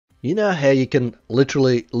You know how you can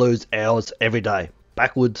literally lose hours every day,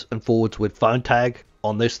 backwards and forwards with phone tag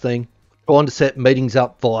on this thing, trying to set meetings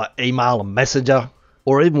up via email and messenger,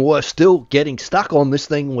 or even worse still, getting stuck on this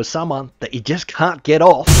thing with someone that you just can't get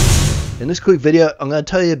off. In this quick video, I'm going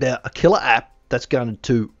to tell you about a killer app that's going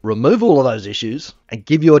to remove all of those issues and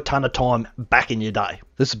give you a ton of time back in your day.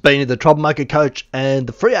 This has been the Troublemaker Coach, and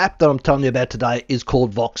the free app that I'm telling you about today is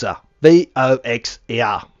called Voxer.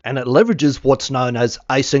 Voxer, and it leverages what's known as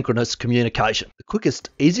asynchronous communication. The quickest,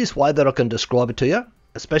 easiest way that I can describe it to you,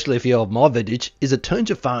 especially if you're of my vintage, is it turns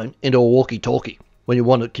your phone into a walkie-talkie. When you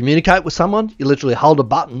want to communicate with someone, you literally hold a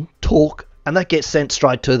button, talk, and that gets sent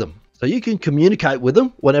straight to them. So you can communicate with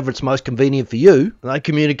them whenever it's most convenient for you, and they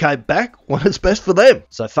communicate back when it's best for them.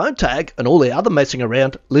 So phone tag and all the other messing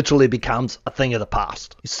around literally becomes a thing of the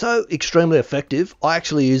past. It's so extremely effective, I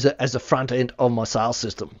actually use it as the front end of my sales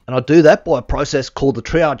system. And I do that by a process called the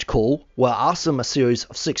triage call, where I ask them a series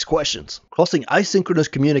of 6 questions. Crossing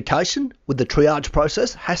asynchronous communication with the triage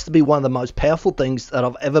process has to be one of the most powerful things that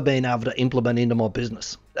I've ever been able to implement into my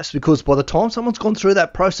business. That's because by the time someone's gone through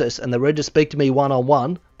that process and they're ready to speak to me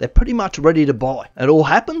one-on-one, they're pretty much ready to buy. It all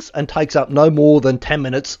happens and takes up no more than 10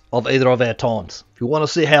 minutes of either of our times. If you want to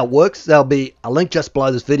see how it works, there'll be a link just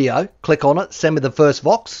below this video. Click on it, send me the first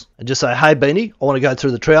Vox, and just say, hey Beanie, I want to go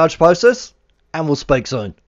through the triage process, and we'll speak soon.